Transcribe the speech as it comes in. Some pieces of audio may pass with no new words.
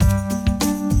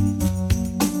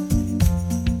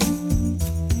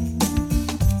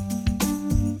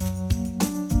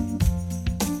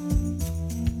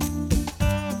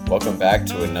Welcome back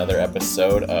to another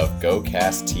episode of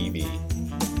GoCast TV.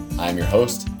 I'm your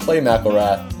host, Clay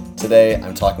McElrath. Today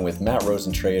I'm talking with Matt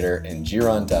Rosentrater and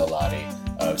Jiran Dowlati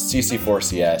of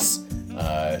CC4CS,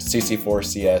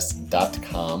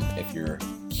 CC4CS.com if you're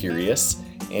curious.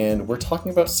 And we're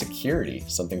talking about security,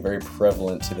 something very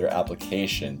prevalent to their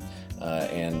application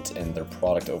and their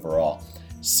product overall.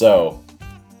 So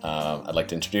I'd like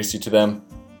to introduce you to them.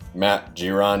 Matt,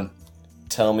 Jiran,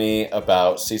 tell me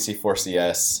about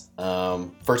CC4CS.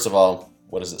 First of all,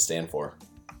 what does it stand for?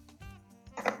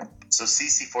 So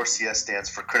CC4CS stands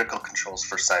for Critical Controls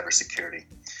for Cybersecurity.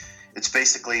 It's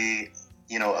basically,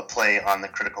 a play on the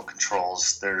critical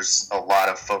controls. There's a lot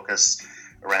of focus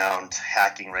around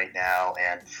hacking right now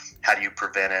and how do you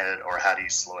prevent it or how do you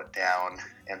slow it down.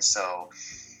 And so,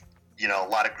 a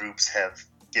lot of groups have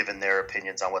given their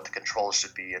opinions on what the controls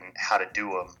should be and how to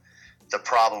do them. The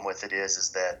problem with it is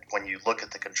that when you look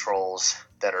at the controls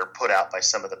that are put out by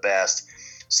some of the best,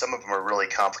 some of them are really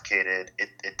complicated.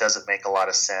 It doesn't make a lot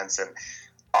of sense. And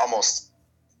almost,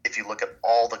 if you look at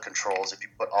all the controls, if you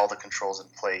put all the controls in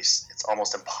place, it's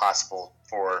almost impossible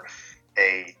for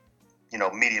a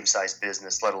medium-sized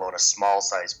business, let alone a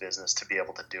small-sized business, to be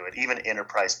able to do it. Even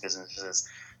enterprise businesses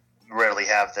rarely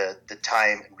have the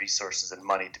time and resources and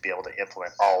money to be able to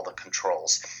implement all the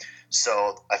controls.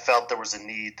 So I felt there was a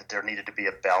need, that there needed to be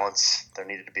a balance. There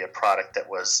needed to be a product that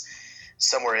was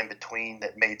somewhere in between,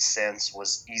 that made sense,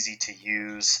 was easy to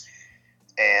use.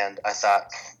 And I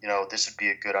thought, this would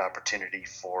be a good opportunity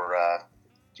for,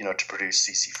 to produce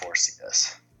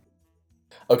CC4CS.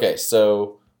 Okay,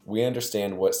 so we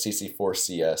understand what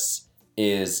CC4CS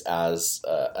is as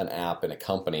an app and a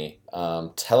company.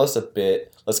 Tell us a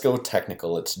bit, let's go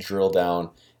technical, let's drill down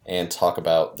and talk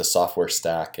about the software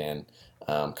stack and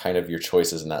kind of your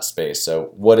choices in that space.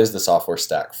 So what is the software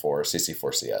stack for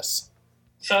CC4CS?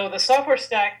 So the software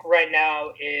stack right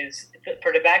now is,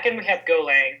 for the backend we have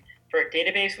Golang, for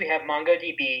database we have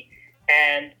MongoDB,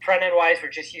 and front-end wise we're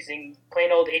just using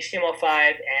plain old HTML5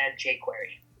 and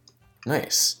jQuery.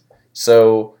 Nice.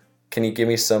 So can you give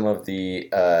me some of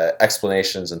the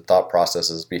explanations and thought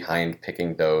processes behind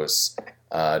picking those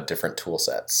different tool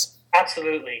sets?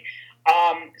 Absolutely.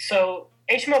 So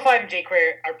HTML5 and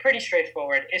jQuery are pretty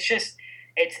straightforward. It's just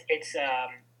it's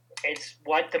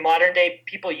what the modern day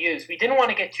people use. We didn't want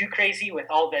to get too crazy with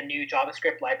all the new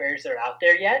JavaScript libraries that are out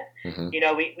there yet. Mm-hmm.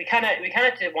 We kind of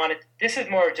wanted. This is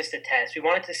more just a test. We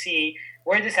wanted to see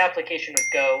where this application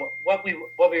would go, what we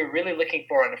were really looking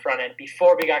for on the front end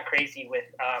before we got crazy with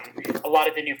a lot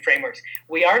of the new frameworks.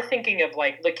 We are thinking of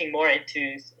looking more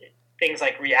into things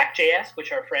like React.js,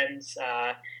 which our friends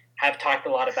have talked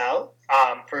a lot about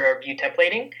for our view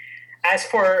templating. As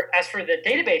for the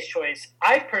database choice,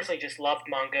 I've personally just loved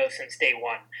Mongo since day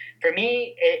one. For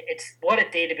me, it's what a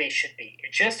database should be.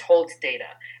 It just holds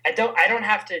data. I don't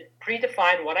have to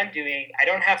predefine what I'm doing. I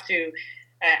don't have to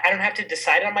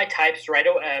decide on my types right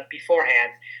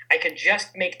beforehand. I can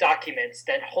just make documents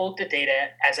that hold the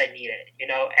data as I need it.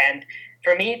 And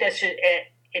for me,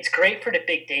 it's great for the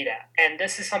big data, and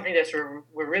this is something that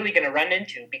we're really going to run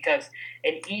into, because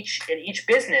in each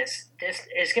business,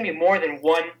 there's going to be more than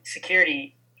one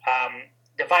security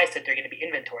device that they're going to be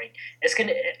inventorying.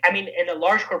 In a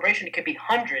large corporation, it could be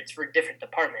hundreds for different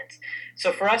departments.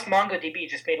 So for us, MongoDB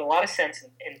just made a lot of sense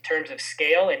in terms of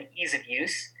scale and ease of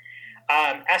use.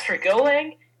 As for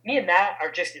Golang, me and Matt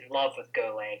are just in love with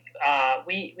Golang.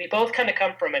 We both kind of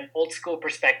come from an old school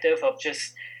perspective of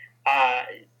just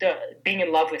being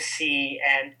in love with C,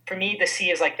 and for me the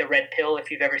C is like the red pill. If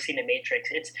you've ever seen a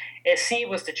Matrix, C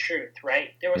was the truth,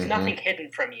 right? There was nothing hidden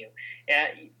from you.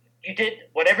 You did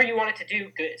whatever you wanted to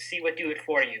do. C would do it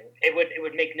for you. It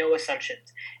would make no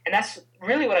assumptions, and that's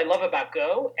really what I love about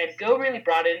Go. And Go really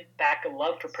brought back a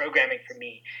love for programming for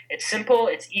me. It's simple,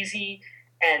 it's easy,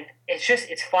 and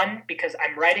it's fun because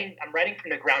I'm writing from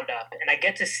the ground up, and I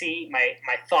get to see my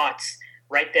thoughts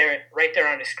right there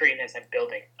on the screen as I'm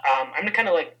building. I'm going to kind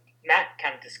of like Matt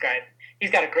kind of describe. He's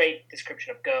got a great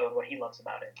description of Go and what he loves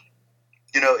about it.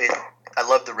 I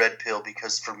love the red pill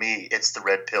because for me, it's the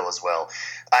red pill as well.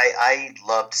 I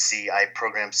loved C. I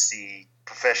programmed C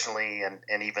professionally and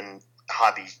even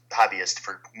hobbyist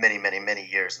for many, many, many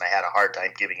years, and I had a hard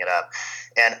time giving it up.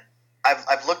 And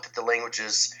I've looked at the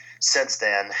languages since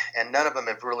then, and none of them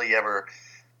have really ever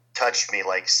touched me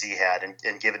like C had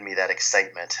and given me that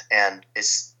excitement. And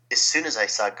as soon as I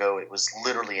saw Go, it was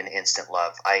literally an instant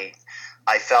love. I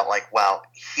felt like, wow,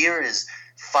 here is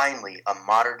finally a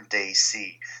modern day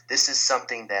C. This is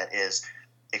something that is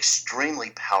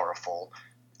extremely powerful.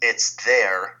 It's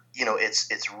there,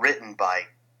 it's written by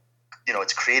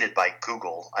it's created by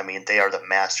Google. I mean, they are the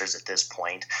masters at this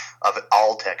point of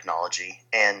all technology.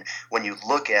 And when you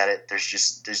look at it, there's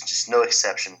just no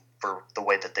exception for the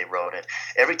way that they wrote it.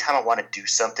 Every time I want to do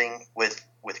something with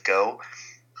Go,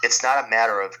 it's not a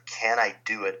matter of can I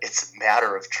do it. It's a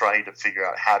matter of trying to figure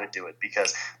out how to do it,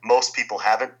 because most people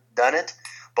haven't done it.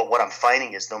 But what I'm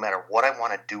finding is no matter what I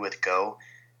want to do with Go,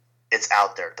 it's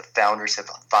out there. The founders have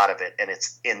thought of it, and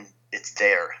it's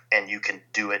there, and you can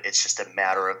do it. It's just a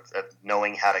matter of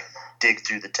knowing how to dig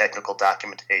through the technical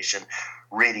documentation,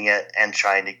 reading it, and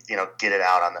trying to get it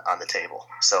out on the table.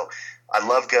 So I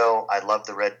love Go. I love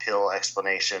the red pill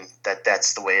explanation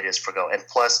that's the way it is for Go. And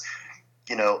plus,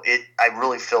 I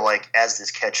really feel like as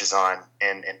this catches on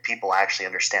and people actually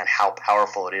understand how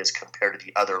powerful it is compared to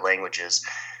the other languages,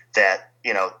 that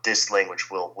this language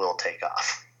will take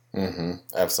off. Mm-hmm.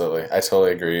 Absolutely. I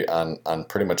totally agree on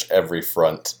pretty much every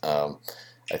front.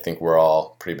 I think we're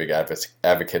all pretty big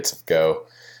advocates of Go.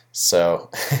 So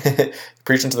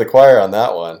preaching to the choir on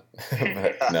that one.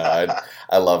 But no,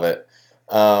 I love it.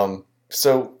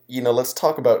 So, let's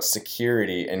talk about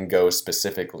security in Go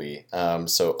specifically.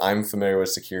 So I'm familiar with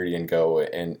security in Go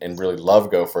and really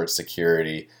love Go for its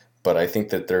security. But I think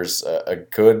that there's a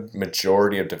good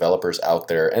majority of developers out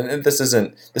there, and this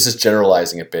is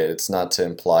generalizing a bit. It's not to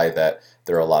imply that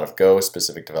there are a lot of Go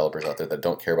specific developers out there that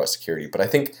don't care about security, but I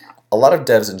think a lot of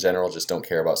devs in general just don't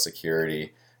care about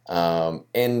security,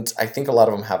 and I think a lot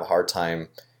of them have a hard time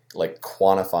like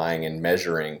quantifying and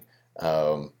measuring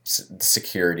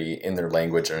security in their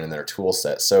language and in their tool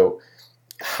set. So,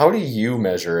 how do you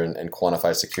measure and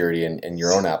quantify security in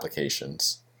your own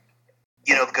applications?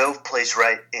 Go plays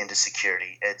right into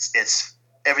security. It's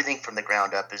everything from the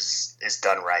ground up is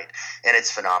done right, and it's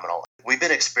phenomenal. We've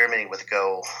been experimenting with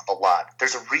Go a lot.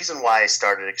 There's a reason why I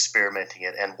started experimenting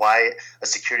it, and why a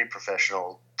security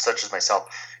professional such as myself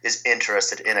is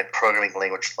interested in a programming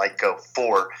language like Go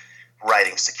for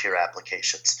writing secure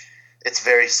applications. It's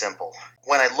very simple.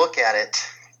 When I look at it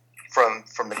from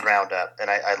the ground up, and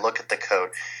I look at the code,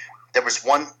 there was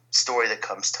one story that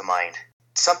comes to mind.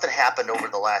 Something happened over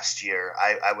the last year.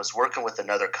 I was working with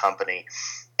another company,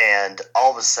 and all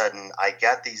of a sudden I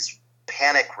got these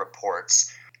panic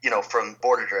reports, from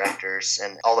board of directors,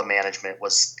 and all the management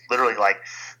was literally like,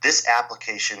 this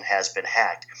application has been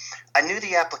hacked. I knew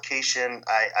the application.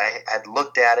 I had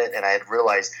looked at it, and I had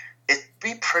realized it'd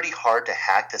be pretty hard to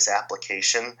hack this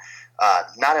application.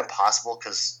 Not impossible,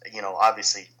 because,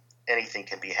 obviously anything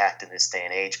can be hacked in this day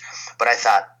and age. But I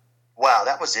thought, wow,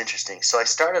 that was interesting. So I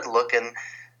started looking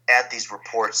at these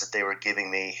reports that they were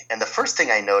giving me, and the first thing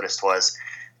I noticed was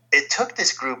it took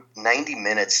this group 90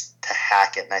 minutes to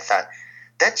hack it, and I thought,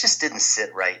 that just didn't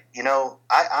sit right.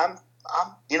 I'm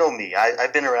me.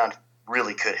 I've been around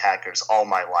really good hackers all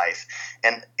my life,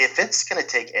 and if it's going to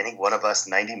take any one of us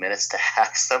 90 minutes to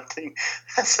hack something,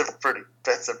 that's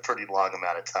a pretty long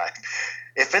amount of time.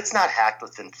 If it's not hacked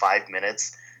within 5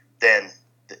 minutes, then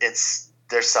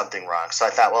there's something wrong. So I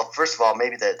thought, well, first of all,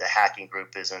 maybe the hacking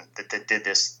group that did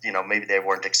this, maybe they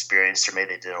weren't experienced, or maybe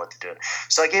they didn't know what to do.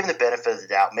 So I gave them the benefit of the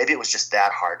doubt. Maybe it was just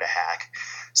that hard to hack.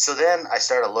 So then I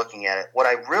started looking at it. What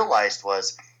I realized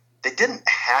was they didn't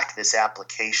hack this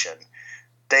application.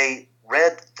 They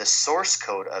read the source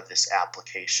code of this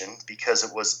application, because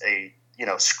it was a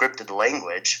scripted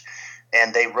language,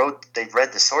 and they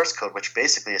read the source code, which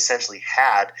basically essentially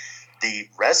had the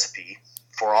recipe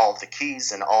for all of the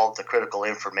keys and all of the critical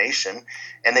information,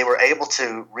 and they were able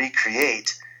to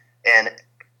recreate and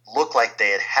look like they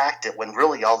had hacked it, when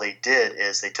really all they did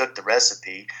is they took the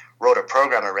recipe, wrote a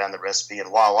program around the recipe, and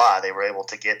voila, they were able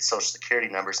to get social security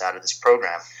numbers out of this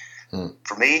program.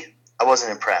 For me, I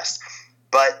wasn't impressed,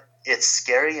 but it's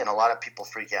scary, and a lot of people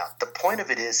freak out. The point of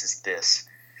it is this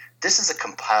is a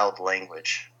compiled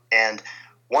language, and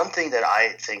one thing that I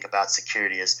think about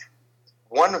security is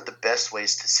one of the best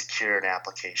ways to secure an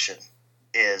application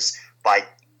is by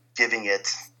giving it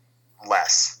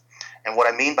less. And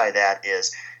what I mean by that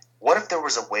is, what if there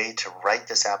was a way to write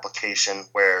this application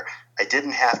where I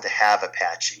didn't have to have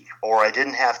Apache, or I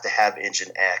didn't have to have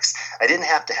Nginx, I didn't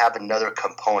have to have another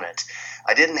component,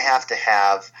 I didn't have to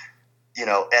have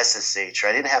SSH, or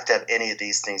I didn't have to have any of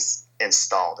these things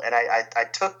installed. And I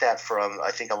took that from,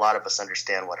 I think a lot of us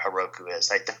understand what Heroku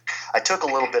is. I took a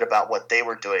little bit about what they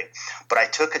were doing, but I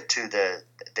took it to the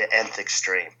nth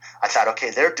extreme. I thought,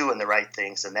 okay, they're doing the right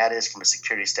things, and that is, from a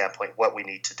security standpoint, what we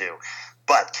need to do.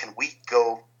 But can we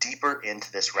go deeper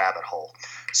into this rabbit hole?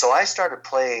 So I started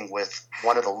playing with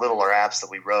one of the littler apps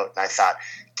that we wrote, and I thought,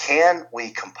 can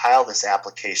we compile this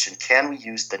application? Can we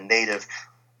use the native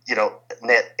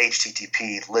net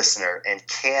HTTP listener, and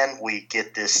can we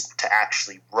get this to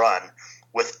actually run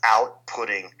without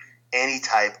putting any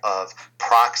type of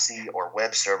proxy or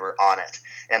web server on it.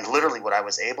 And literally what I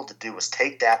was able to do was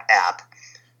take that app,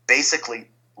 basically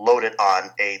load it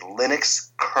on a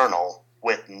Linux kernel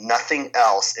with nothing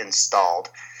else installed,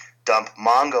 dump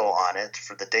Mongo on it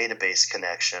for the database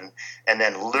connection, and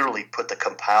then literally put the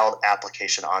compiled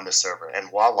application on the server. And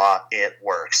voila, it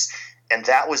works. And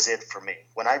that was it for me.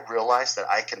 When I realized that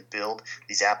I can build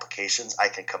these applications, I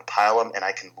can compile them, and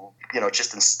I can,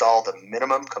 just install the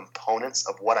minimum components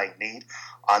of what I need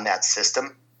on that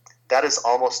system, that is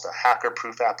almost a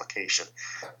hacker-proof application.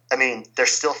 I mean,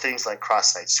 there's still things like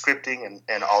cross-site scripting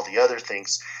and all the other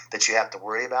things that you have to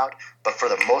worry about. But for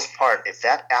the most part, if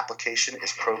that application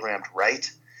is programmed right,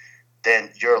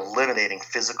 then you're eliminating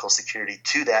physical security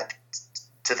to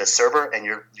the server, and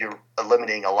you're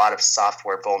eliminating a lot of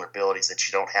software vulnerabilities that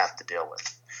you don't have to deal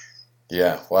with.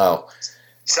 Yeah, wow.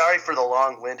 Sorry for the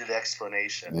long-winded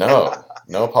explanation. No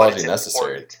apology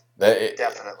necessary.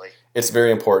 Definitely. It's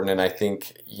very important, and I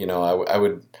think, I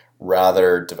would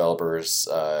rather developers,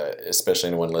 especially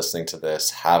anyone listening to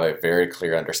this, have a very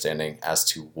clear understanding as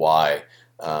to why.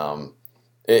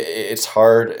 It's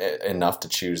hard enough to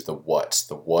choose the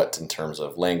what in terms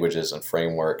of languages and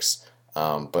frameworks,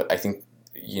 but I think,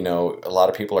 a lot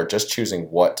of people are just choosing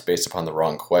what based upon the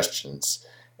wrong questions.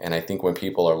 And I think when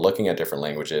people are looking at different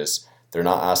languages, they're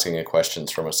not asking the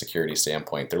questions from a security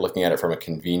standpoint. They're looking at it from a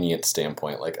convenience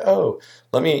standpoint. Like, oh,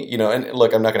 let me, and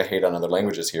look, I'm not going to hate on other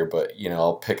languages here, but,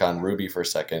 I'll pick on Ruby for a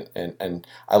second. And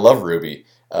I love Ruby.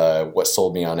 What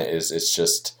sold me on it is it's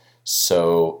just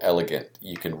so elegant.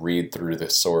 You can read through the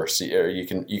source, or you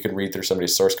can read through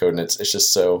somebody's source code, and it's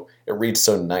just so, it reads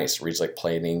so nice. It reads like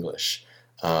plain English.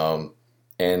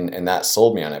 And that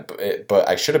sold me on it. But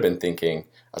I should have been thinking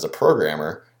as a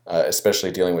programmer,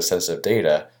 especially dealing with sensitive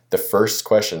data, the first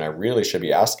question I really should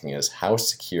be asking is, how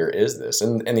secure is this?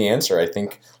 And the answer, I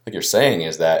think, like you're saying,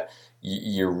 is that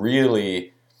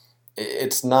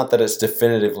it's not that it's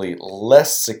definitively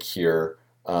less secure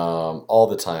all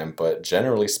the time, but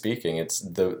generally speaking, it's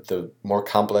the more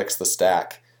complex the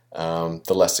stack,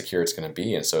 the less secure it's going to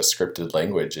be. And so a scripted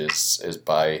language is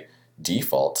by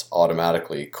default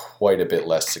automatically quite a bit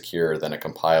less secure than a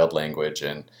compiled language.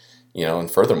 And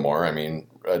and furthermore, I mean,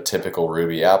 a typical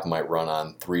Ruby app might run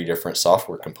on 3 different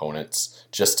software components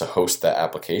just to host that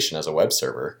application as a web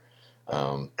server.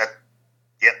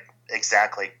 Yep,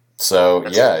 exactly. So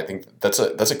yeah, I think that's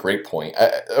a great point.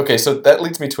 Okay, so that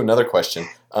leads me to another question.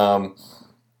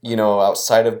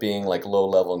 Outside of being like low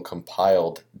level and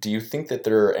compiled, do you think that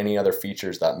there are any other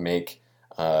features that make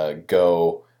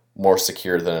Go more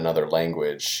secure than another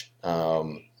language?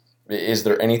 Is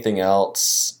there anything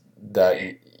else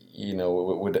that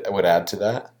would add to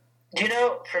that?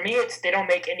 For me, they don't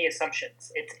make any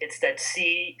assumptions. It's that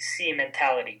C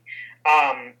mentality,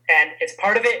 and it's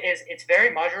part of it is it's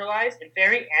very modularized and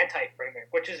very anti-framework,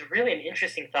 which is really an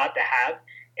interesting thought to have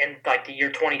in like the year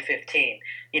 2015.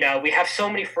 We have so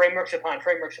many frameworks upon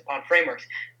frameworks upon frameworks,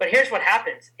 but here's what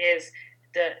happens: is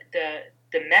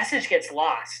the message gets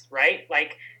lost, right?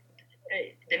 Like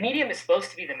the medium is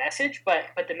supposed to be the message, but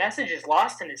the message is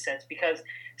lost in a sense because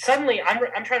suddenly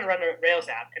I'm trying to run a Rails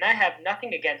app, and I have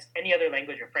nothing against any other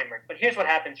language or framework. But here's what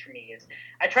happens for me is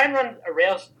I try and run a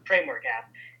Rails framework app,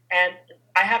 and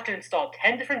I have to install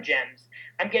 10 different gems.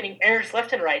 I'm getting errors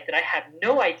left and right that I have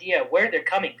no idea where they're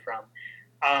coming from.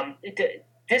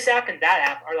 This app and that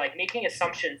app are like making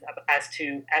assumptions as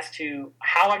to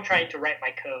how I'm trying to write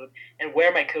my code and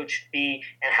where my code should be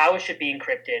and how it should be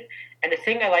encrypted. And the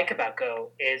thing I like about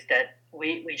Go is that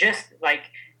we just like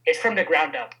it's from the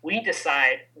ground up. We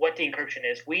decide what the encryption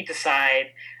is. We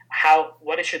decide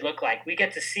what it should look like. We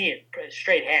get to see it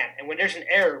straight hand. And when there's an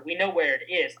error, we know where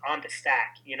it is on the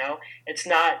stack. It's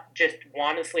not just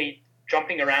wantonly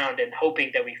jumping around and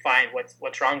hoping that we find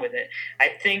what's wrong with it. I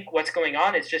think what's going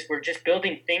on is we're just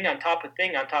building thing on top of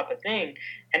thing on top of thing,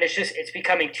 and it's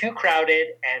becoming too crowded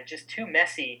and just too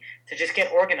messy to just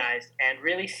get organized and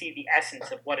really see the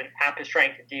essence of what an app is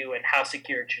trying to do and how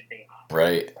secure it should be.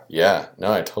 Right. Yeah.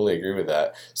 No, I totally agree with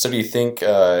that. So do you think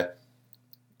that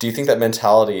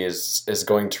mentality is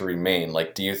going to remain?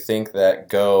 Like, do you think that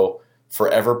Go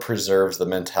forever preserves the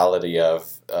mentality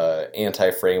of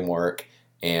anti-framework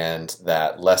and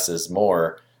that less is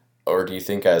more, or do you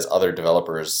think as other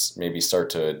developers maybe start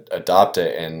to adopt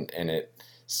it and it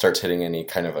starts hitting any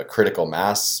kind of a critical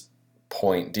mass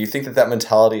point, do you think that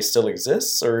mentality still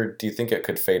exists, or do you think it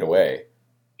could fade away?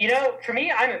 For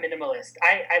me, I'm a minimalist.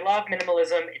 I love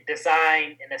minimalism in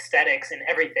design, in aesthetics, and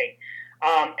everything.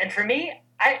 And for me,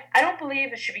 I don't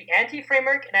believe it should be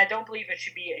anti-framework, and I don't believe it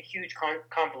should be a huge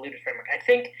convoluted framework.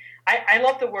 I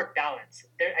love the word balance.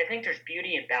 I think there's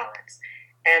beauty in balance.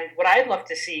 And what I'd love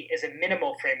to see is a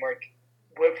minimal framework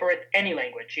for any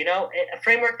language. A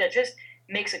framework that just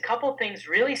makes a couple things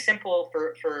really simple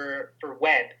for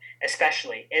web,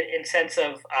 especially in sense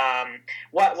of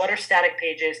what are static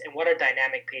pages and what are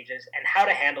dynamic pages, and how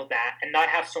to handle that and not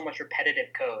have so much repetitive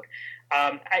code.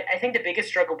 I think the biggest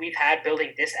struggle we've had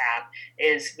building this app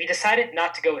is we decided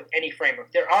not to go with any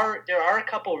framework. There are a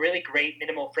couple really great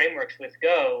minimal frameworks with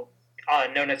Go,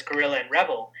 known as Gorilla and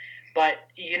Rebel, but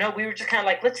we were just kind of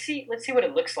like, let's see what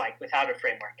it looks like without a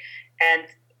framework. And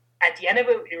at the end of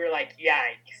it, we were like,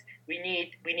 yikes. We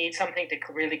need something to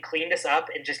really clean this up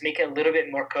and just make it a little bit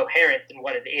more coherent than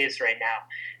what it is right now.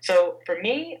 So for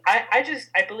me, I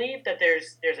believe that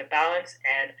there's a balance,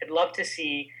 and I'd love to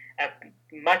see a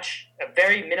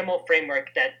very minimal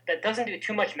framework that doesn't do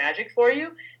too much magic for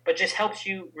you, but just helps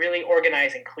you really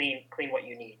organize and clean what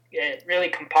you need. Really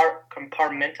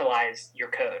compartmentalize your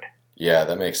code. Yeah,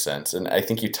 that makes sense. And I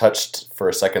think you touched for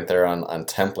a second there on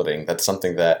templating. That's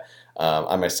something that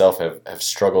I myself have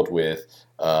struggled with.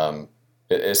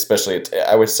 Especially,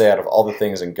 I would say out of all the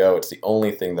things in Go, it's the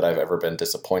only thing that I've ever been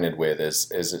disappointed with is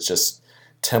it's just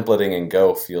templating in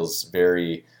Go feels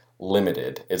very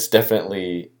limited. It's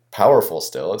definitely powerful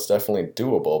still. It's definitely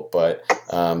doable, but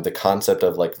the concept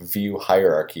of like view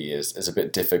hierarchy is a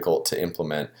bit difficult to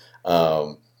implement.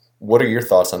 What are your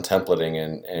thoughts on templating,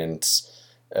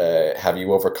 and have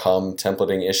you overcome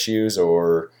templating issues,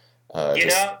 or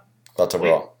thoughts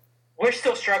overall? We're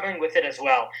still struggling with it as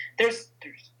well.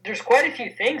 There's quite a few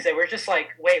things that we're just like,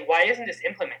 wait, why isn't this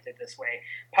implemented this way?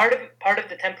 Part of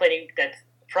the templating that's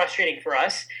frustrating for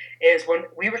us is when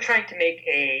we were trying to make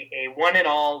a one and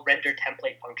all render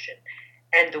template function,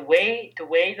 and the way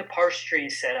the parse tree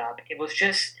is set up, it was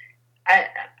just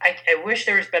I wish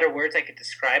there was better words I could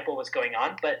describe what was going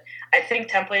on, but I think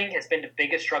templating has been the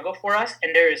biggest struggle for us.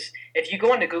 And if you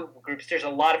go into Google Groups, there's a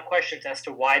lot of questions as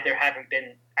to why there haven't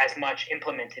been as much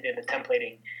implemented in the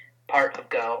templating part of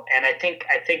Go. And I think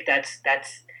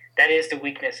that is the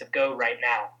weakness of Go right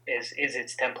now is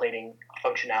its templating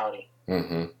functionality.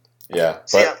 Mm-hmm. Yeah.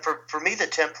 So yeah, for me, the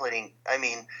templating, I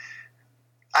mean,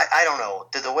 I don't know.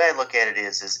 The way I look at it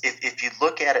is if you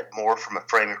look at it more from a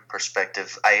framework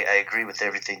perspective, I agree with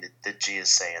everything that G is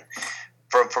saying.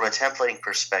 From a templating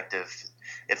perspective,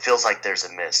 it feels like there's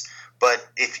a miss. But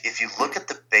if you look at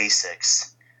the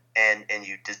basics and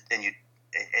you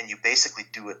basically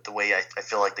do it the way I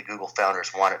feel like the Google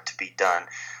founders want it to be done,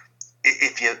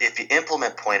 if you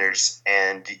implement pointers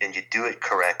and you do it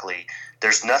correctly,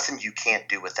 there's nothing you can't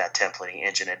do with that templating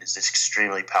engine. It is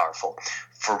extremely powerful.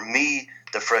 For me,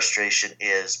 the frustration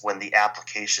is when the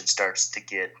application starts to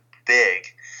get big,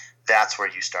 that's where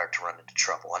you start to run into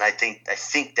trouble. And I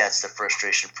think that's the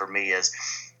frustration for me is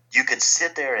you could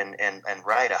sit there and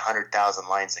write 100,000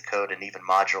 lines of code and even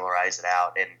modularize it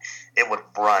out, and it would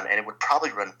run, and it would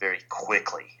probably run very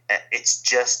quickly. It's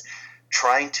just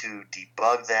trying to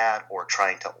debug that or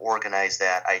trying to organize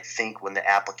that. I think when the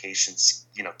applications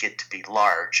get to be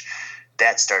large,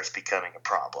 that starts becoming a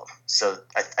problem. So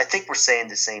I think we're saying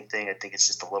the same thing. I think it's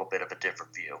just a little bit of a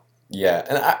different view. Yeah,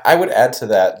 and I would add to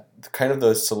that kind of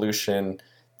the solution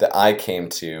that I came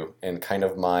to, and kind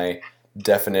of my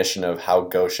definition of how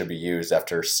Go should be used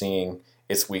after seeing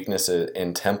its weaknesses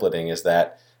in templating, is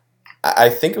that I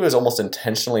think it was almost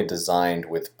intentionally designed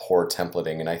with poor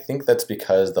templating, and I think that's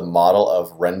because the model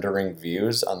of rendering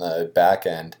views on the back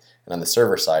end and on the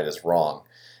server side is wrong.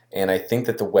 And I think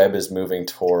that the web is moving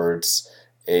towards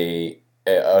an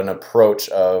approach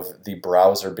of the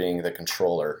browser being the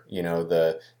controller,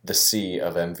 the C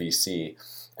of MVC.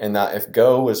 And that if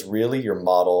Go was really your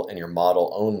model and your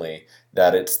model only,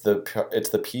 that it's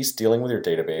the piece dealing with your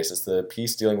database, it's the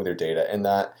piece dealing with your data, and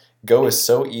that Go is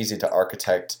so easy to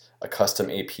architect a custom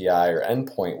API or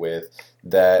endpoint with,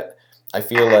 that I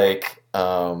feel like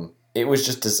it was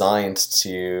just designed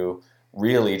to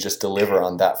really just deliver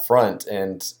on that front.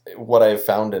 And what I've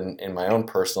found in my own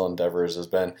personal endeavors has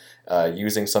been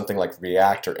using something like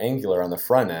React or Angular on the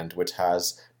front end, which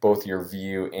has both your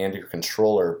view and your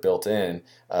controller built in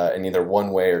either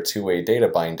one-way or two-way data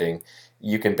binding.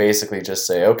 You can basically just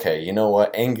say, okay, you know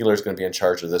what, Angular is going to be in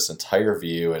charge of this entire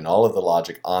view and all of the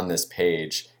logic on this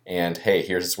page, and hey,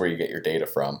 here's where you get your data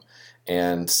from.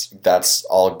 And that's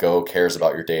all Go cares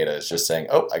about your data. It's just saying,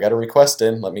 oh, I got a request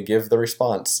in, let me give the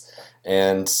response.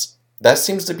 And that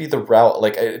seems to be the route.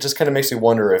 Like, it just kind of makes me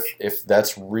wonder if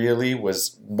that's really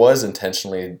was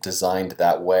intentionally designed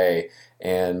that way.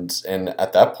 And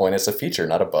at that point, it's a feature,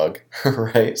 not a bug,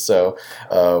 right? So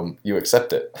you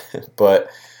accept it.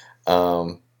 But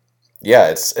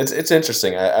yeah, it's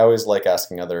interesting. I always like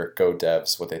asking other Go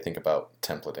devs what they think about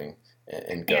templating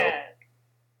in Go.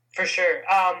 For sure.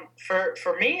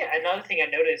 For me, another thing I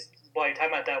noticed while you're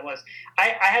talking about that was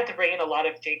I had to bring in a lot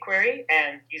of jQuery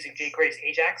and using jQuery's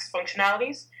Ajax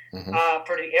functionalities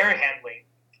for the error handling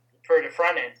for the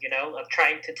front end, of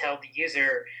trying to tell the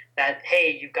user that,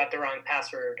 hey, you've got the wrong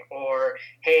password, or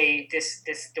hey, this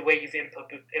the way you've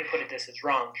inputted this is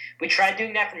wrong. We tried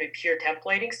doing that from a pure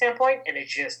templating standpoint, and it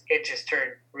just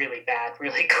turned really bad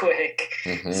really quick.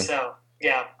 Mm-hmm. So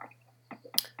yeah.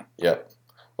 Yep.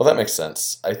 Well, that makes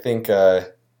sense. I think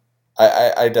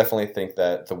I definitely think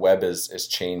that the web is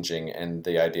changing, and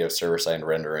the idea of server-side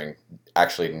rendering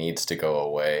actually needs to go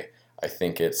away. I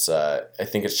think it's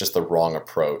just the wrong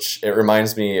approach. It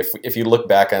reminds me, if you look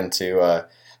back onto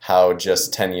how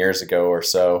just 10 years ago or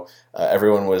so,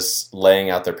 everyone was laying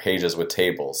out their pages with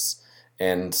tables.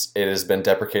 And it has been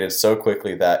deprecated so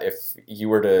quickly that if you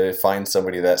were to find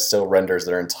somebody that still renders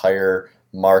their entire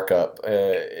markup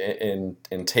in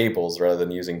tables rather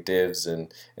than using divs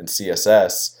and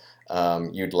CSS,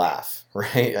 you'd laugh,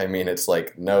 right? I mean, it's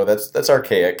like, no, that's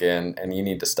archaic, and you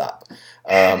need to stop.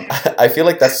 I feel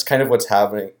like that's kind of what's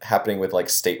happening with like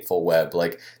stateful web,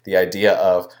 like the idea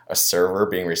of a server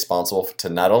being responsible to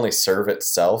not only serve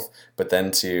itself, but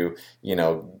then to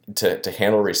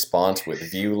handle response with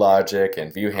view logic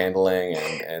and view handling,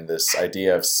 and this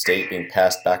idea of state being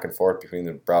passed back and forth between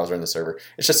the browser and the server.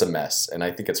 It's just a mess, and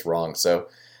I think it's wrong. So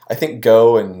I think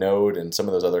Go and Node and some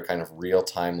of those other kind of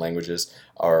real-time languages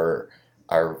are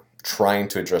trying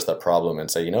to address that problem and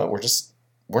say,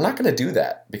 we're not going to do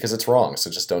that because it's wrong, so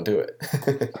just don't do it.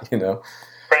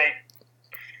 Right.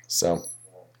 So,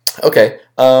 okay.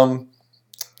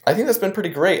 I think that's been pretty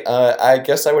great. I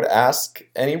guess I would ask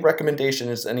any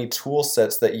recommendations, any tool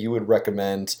sets that you would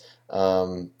recommend,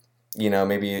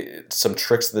 maybe some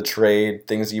tricks of the trade,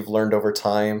 things you've learned over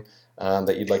time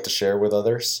that you'd like to share with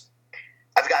others.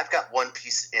 I've got one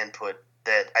piece of input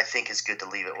that I think is good to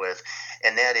leave it with,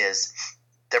 and that is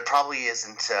there probably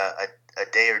isn't a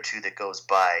day or two that goes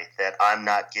by that I'm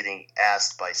not getting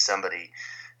asked by somebody,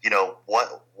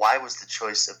 why was the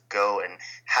choice of Go, and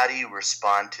how do you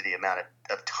respond to the amount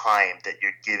of time that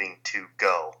you're giving to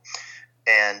Go?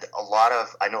 And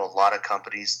I know a lot of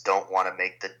companies don't want to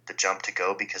make the jump to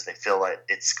Go because they feel like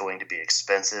it's going to be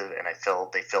expensive, and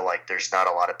they feel like there's not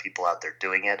a lot of people out there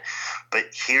doing it. But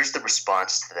here's the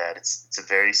response to that. It's a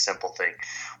very simple thing.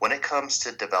 When it comes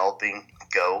to developing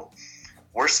Go,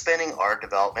 we're spending our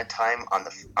development time on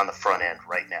the front end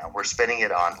right now. We're spending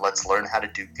it on, let's learn how to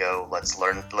do Go. Let's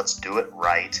do it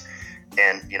right.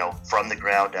 And, from the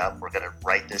ground up, we're going to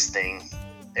write this thing,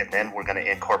 and then we're going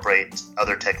to incorporate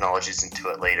other technologies into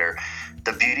it later.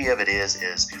 The beauty of it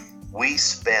is we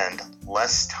spend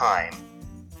less time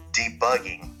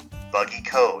debugging buggy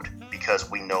code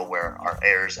because we know where our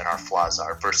errors and our flaws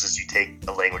are, versus you take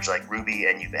a language like Ruby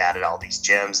and you've added all these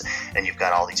gems and you've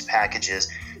got all these packages.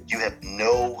 You have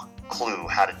no clue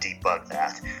how to debug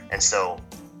that. And so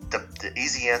the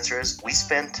easy answer is we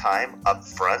spend time up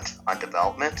front on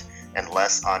development and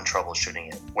less on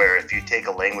troubleshooting it. Where if you take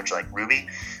a language like Ruby,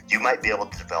 you might be able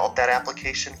to develop that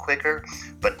application quicker,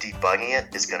 but debugging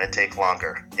it is going to take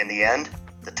longer. In the end,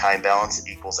 the time balance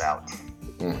equals out.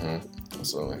 Mm-hmm.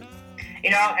 Absolutely.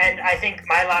 And I think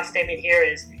my last statement here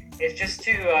is just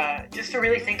to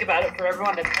really think about it for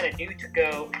everyone that's kind of new to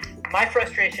Go. My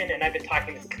frustration, and I've been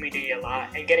talking with the community a lot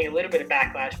and getting a little bit of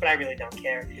backlash, but I really don't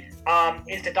care,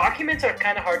 is the documents are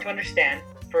kind of hard to understand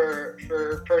for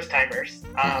first-timers.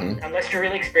 Unless you're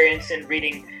really experienced in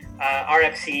reading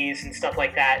RFCs and stuff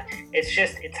like that.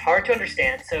 It's hard to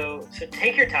understand. So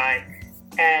take your time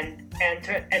and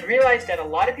realize that a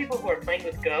lot of people who are playing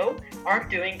with Go aren't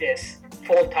doing this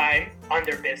full time on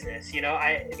their business. Me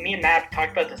and Matt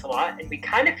talked about this a lot, and we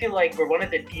kind of feel like we're one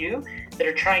of the few that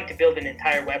are trying to build an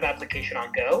entire web application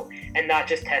on Go and not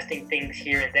just testing things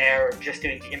here and there or just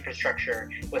doing the infrastructure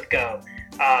with Go.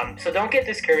 So don't get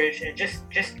discouraged and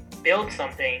just build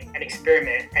something and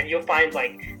experiment, and you'll find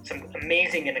like some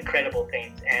amazing and incredible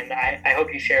things. And I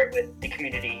hope you share it with the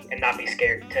community and not be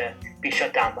scared to be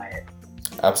shut down by it.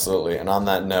 Absolutely. And on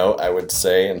that note, I would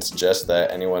say and suggest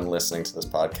that anyone listening to this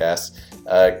podcast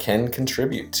can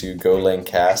contribute to Golang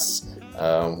casts.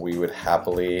 We would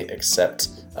happily accept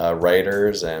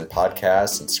writers and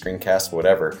podcasts and screencasts,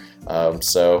 whatever.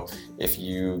 So if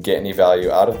you get any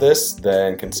value out of this,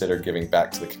 then consider giving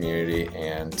back to the community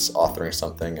and authoring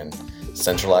something and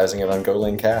centralizing it on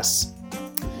Golang casts.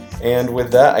 And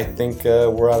with that, I think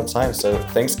we're out of time. So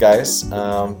thanks, guys.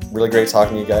 Really great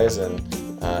talking to you guys. And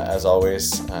as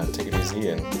always, take it easy,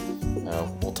 and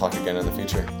we'll talk again in the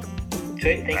future.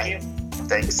 Sweet. Thank you.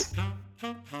 Thanks.